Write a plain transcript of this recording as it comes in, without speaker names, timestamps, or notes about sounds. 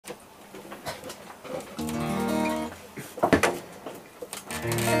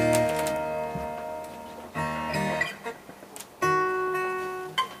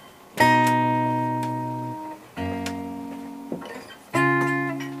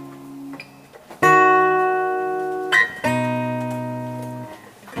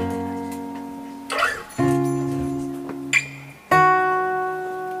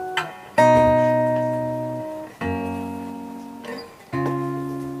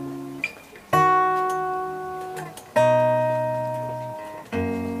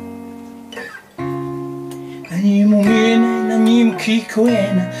聞こ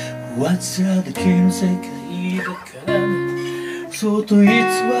えない上面だけの世界だからね。嘘と偽り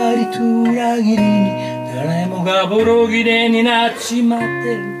と裏切りに誰もがボロ切れになっちまって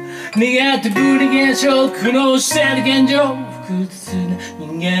る。ネガティブに現象苦悩してる現状、複雑な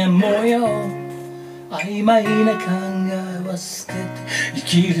人間模様、曖昧な考えは捨てて生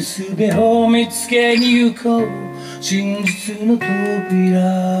きる術を見つけに行こう。真実の扉、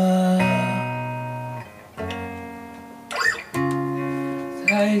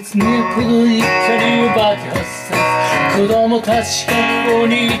大切なことに怒りを爆発させ、子供たちがここ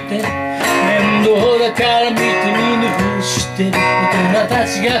にいて面倒だから見て見ぬふしてる大人たち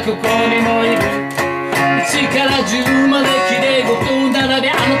がここにもいる。1から10まできれいごとを並べ、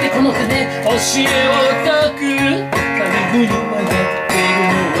あの手この手で教えを解く。最後にはやっている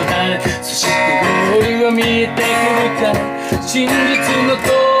のは誰、そしてゴールが見えてくるから。真実の扉、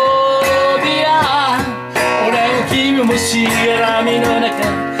俺も君もしがらみの中、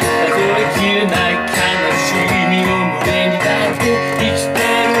数えきれない悲しみを胸に抱いて生きて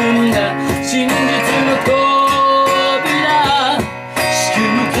るんだ。真実の扉、地球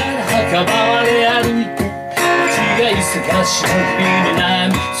から墓場まで歩いて間違い探しの日に悩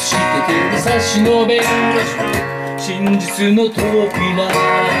み、そして手を差し伸べる場所、真実の扉。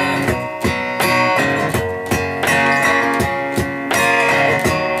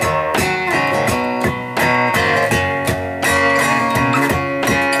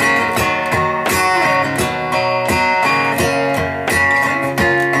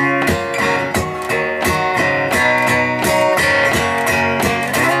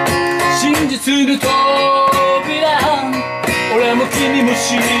真実の扉、俺も君も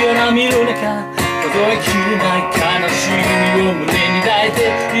知らないの中、数えきれない悲しみを胸に抱いて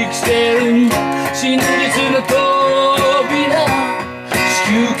生きてるんだ。真実の扉、地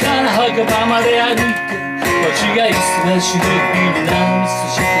球から墓場まで歩いて間違い探しの日になみ、そ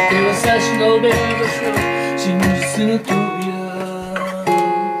して手を差し伸べる場所、真実の扉。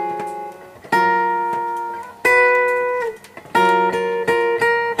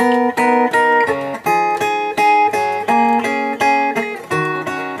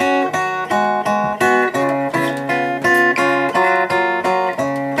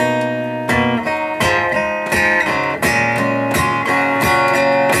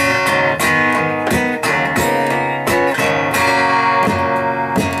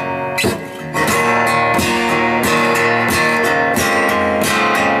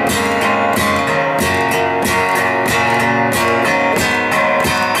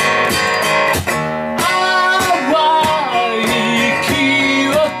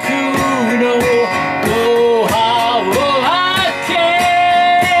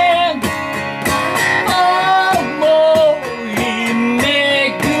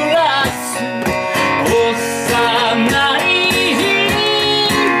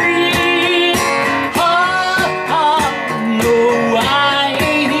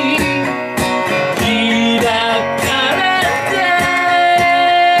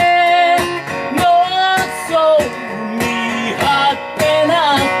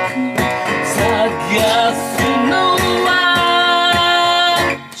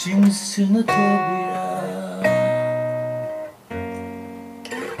真実の扉、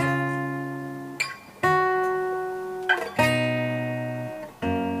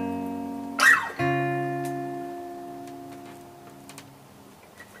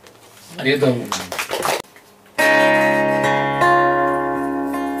ありがとう。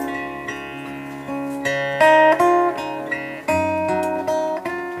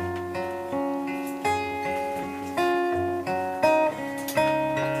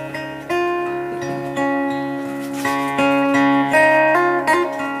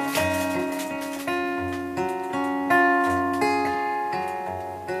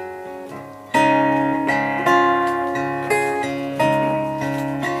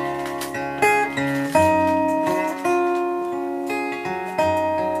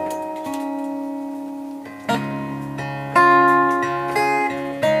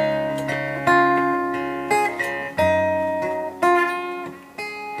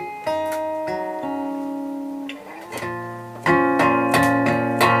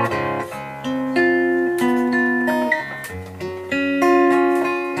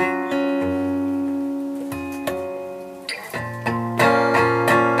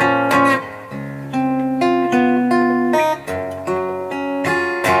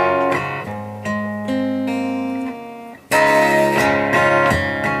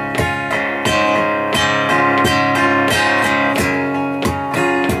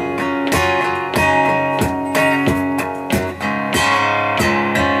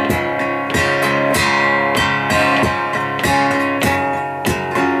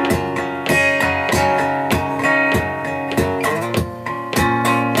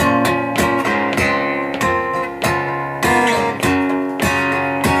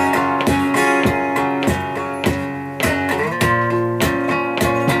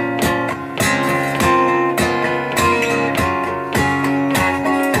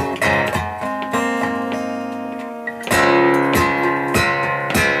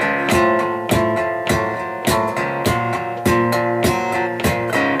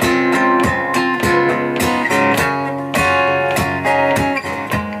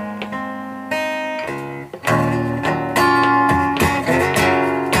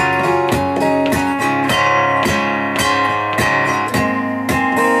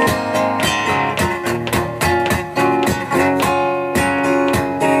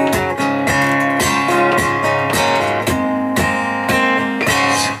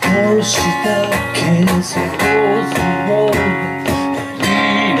だけ想像が足り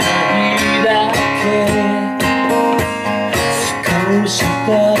ないだけ少しだ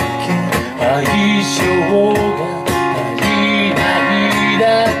け愛情が足りないだ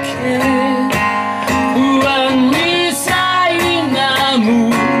け不安に苛む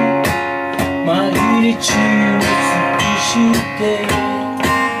毎日を過ごして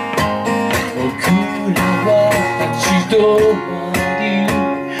僕らは立ち止まり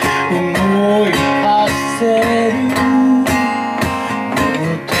思い馳せる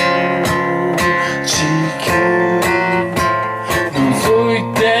元地球覗い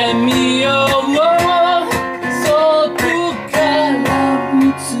てみよう外から見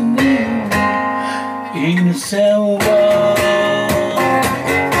つめよう犬線は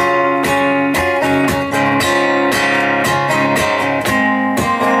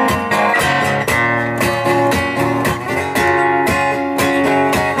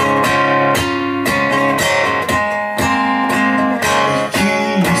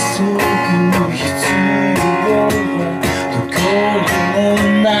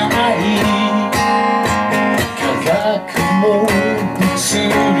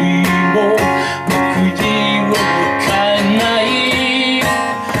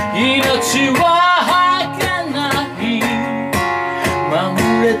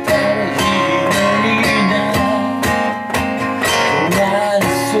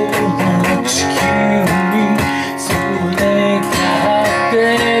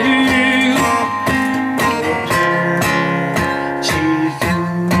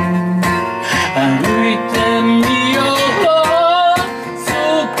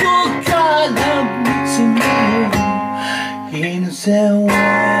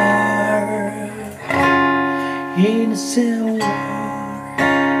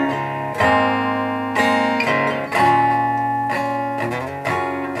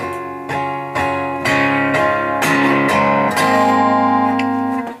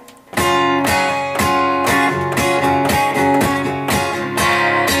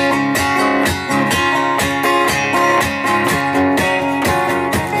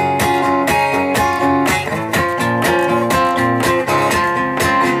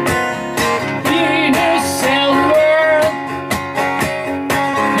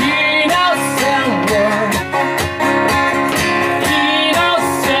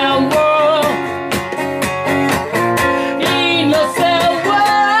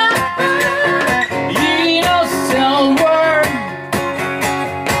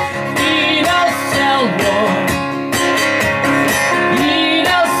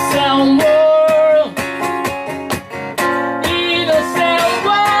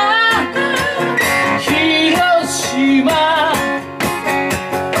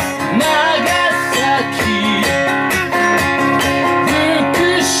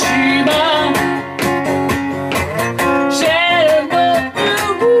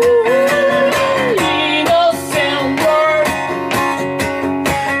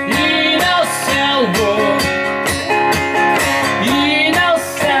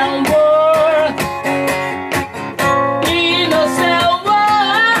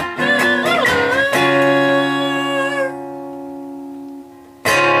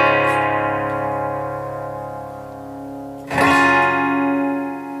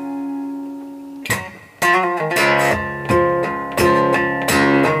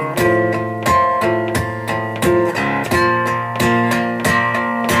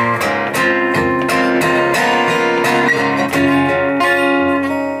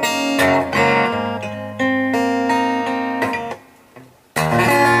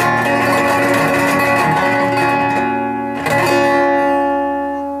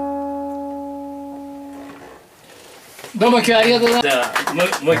どうも今日はありがとうございます。じゃあも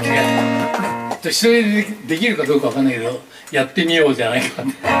う一回一人でできるかどうかわかんないけどやってみようじゃないかっ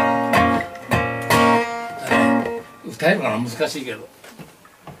て。歌えるかな、難しいけど。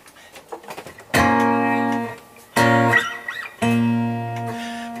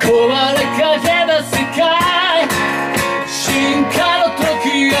壊れかけた世界、進化の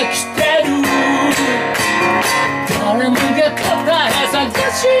時が来てる。誰もが答え探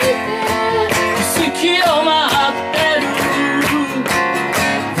して奇跡を待ってる。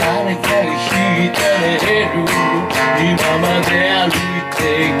誰かが引いてれる。今まで歩いて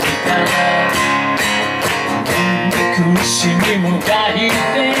きた苦しみも抱いて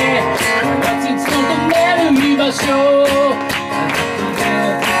形に求める居場所。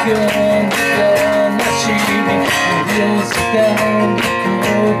悲しみを使う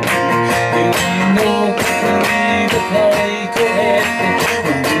夢の恋が乗り越えて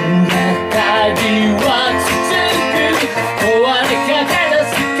物語は続く。壊れかけた世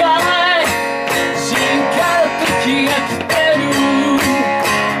界、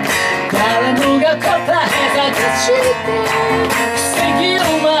奇跡を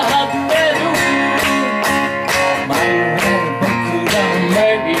待ってる。迷える僕らのメ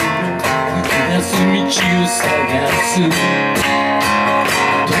イル、抜け出す道を探す。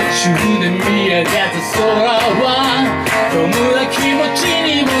途中で見上げた空はどんな気持ちに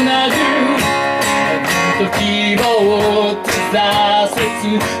もなる。希望って挫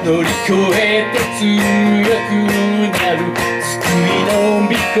折乗り越えて強くなる。救いの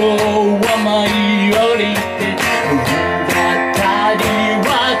御子は舞い降りて物語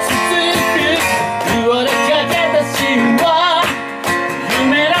は続く。言われかけた神話、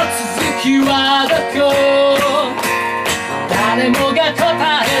夢の続きはどこ。誰もが答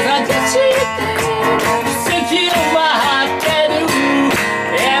え探して奇跡を待ってる。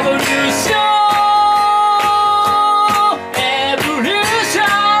エボリューション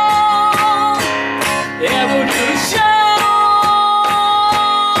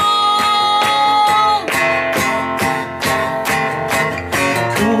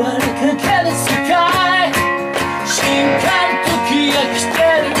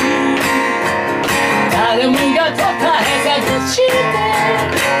誰もが答え探して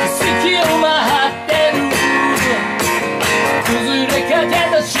奇跡を待ってる。崩れかけ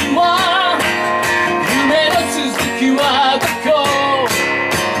た神話、夢の続きはどこ。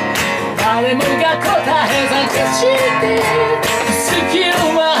誰もが答え探して